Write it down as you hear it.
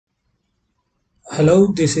Hello,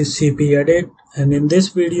 this is CP Addict, and in this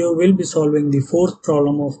video we'll be solving the fourth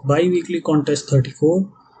problem of Biweekly Contest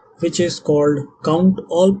 34, which is called Count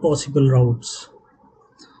All Possible Routes.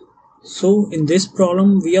 So in this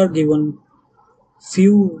problem we are given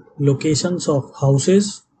few locations of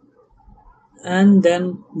houses, and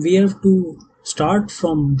then we have to start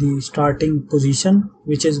from the starting position,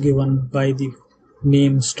 which is given by the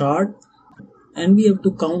name start, and we have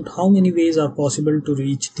to count how many ways are possible to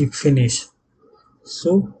reach the finish.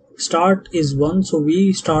 So start is 1, so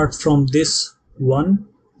we start from this 1,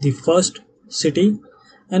 the first city,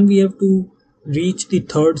 and we have to reach the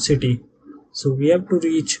third city. So we have to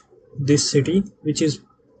reach this city, which is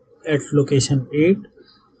at location 8,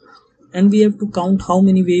 and we have to count how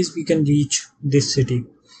many ways we can reach this city.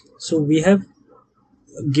 So we have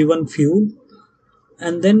given fuel,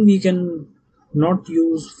 and then we can not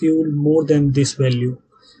use fuel more than this value.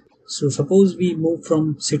 So suppose we move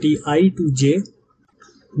from city I to J.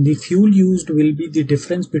 The fuel used will be the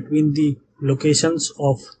difference between the locations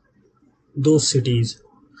of those cities.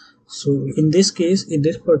 So in this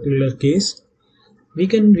particular case, we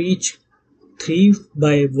can reach 3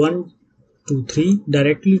 by 1 to 3,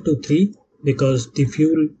 directly to 3, because the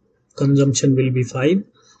fuel consumption will be 5,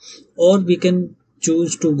 or we can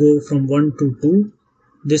choose to go from 1 to 2.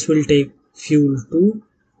 This will take fuel 2,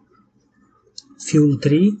 fuel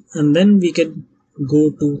 3, and then we can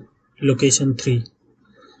go to location 3.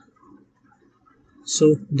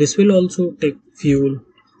 So this will also take fuel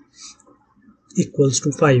equals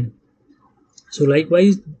to 5. So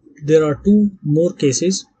likewise, there are two more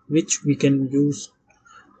cases which we can use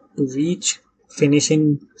to reach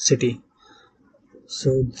finishing city.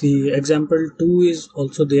 So the example 2 is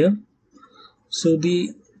also there. So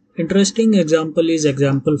the interesting example is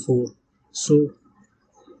example 4. So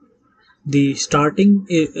the starting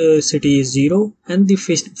city is 0 and the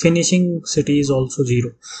finishing city is also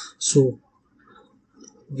 0. So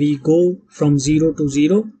we go from 0 to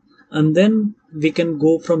 0, and then we can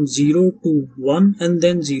go from 0 to 1 and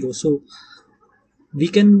then 0. So we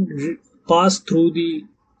can pass through the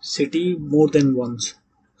city more than once.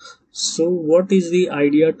 So what is the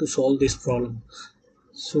idea to solve this problem?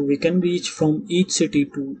 So we can reach from each city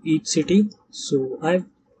to each city. So I've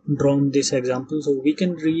drawn this example. So we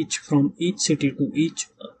can reach from each city to each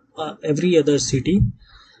every other city,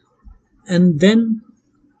 and then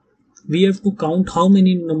we have to count how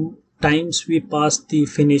many times we pass the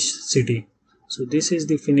finished city. So this is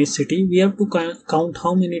the finished city. We have to count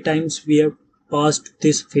how many times we have passed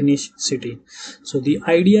this finished city. So the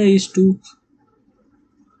idea is to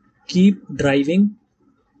keep driving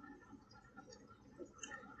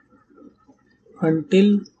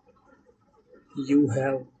until you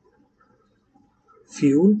have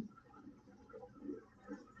fuel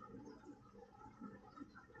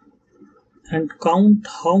and count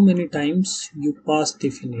how many times you pass the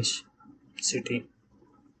finished city.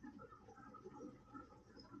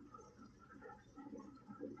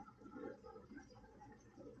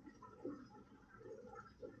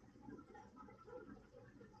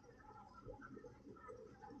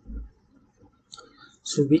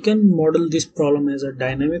 So we can model this problem as a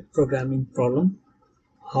dynamic programming problem.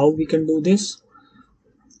 How we can do this?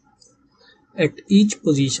 At each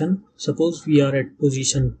position, suppose we are at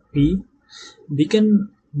position P, we can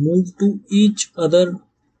move to each other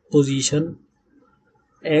position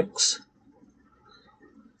X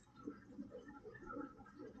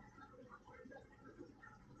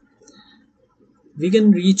we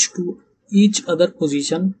can reach to each other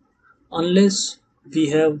position unless we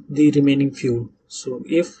have the remaining fuel. So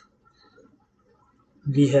if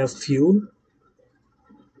we have fuel,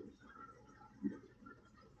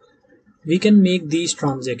 we can make these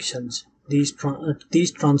transactions,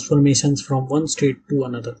 these transformations from one state to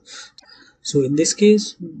another. So in this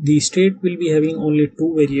case, the state will be having only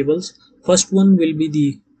two variables. First one will be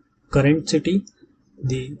the current city,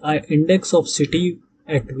 the index of city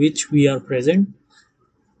at which we are present,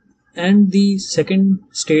 and the second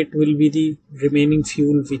state will be the remaining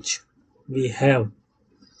fuel which we have.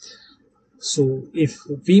 So if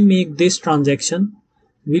we make this transaction,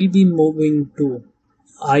 we'll be moving to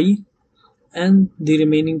I, and the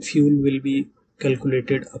remaining fuel will be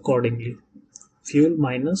calculated accordingly, fuel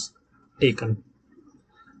minus taken.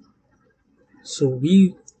 So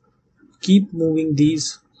we keep moving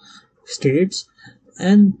these states,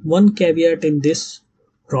 and one caveat in this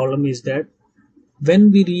problem is that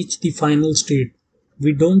when we reach the final state,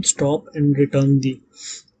 we don't stop and return the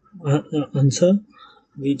answer.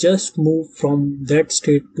 We just move from that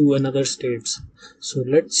state to another states. So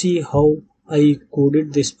let's see how I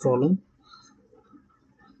coded this problem.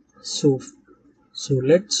 So So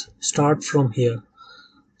let's start from here.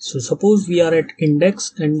 So suppose we are at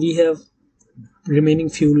index and we have remaining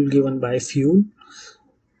fuel given by fuel.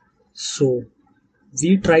 So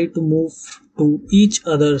we try to move to each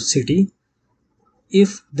other city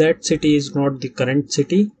if that city is not the current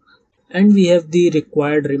city and we have the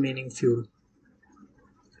required remaining fuel.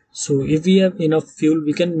 So if we have enough fuel,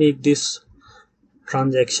 we can make this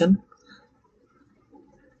transaction.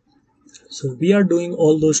 So we are doing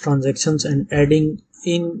all those transactions and adding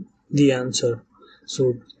in the answer.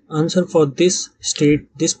 So answer for this state,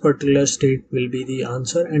 this particular state will be the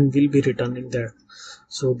answer and we'll be returning that.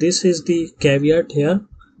 So this is the caveat here.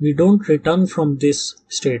 We don't return from this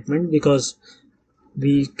statement because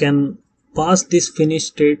we can pass this finish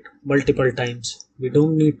state multiple times. We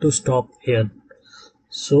don't need to stop here.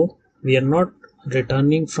 So we are not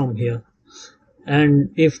returning from here.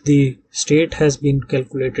 And if the state has been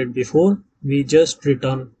calculated before, we just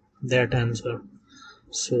return that answer.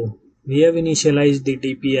 So we have initialized the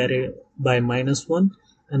dp array by -1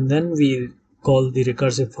 and then we call the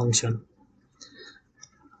recursive function.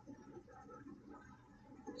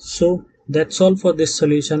 So that's all for this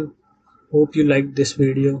solution. Hope you liked this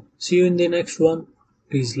video. See you in the next one.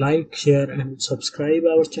 Please like, share and subscribe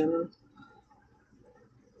our channel.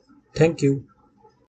 Thank you.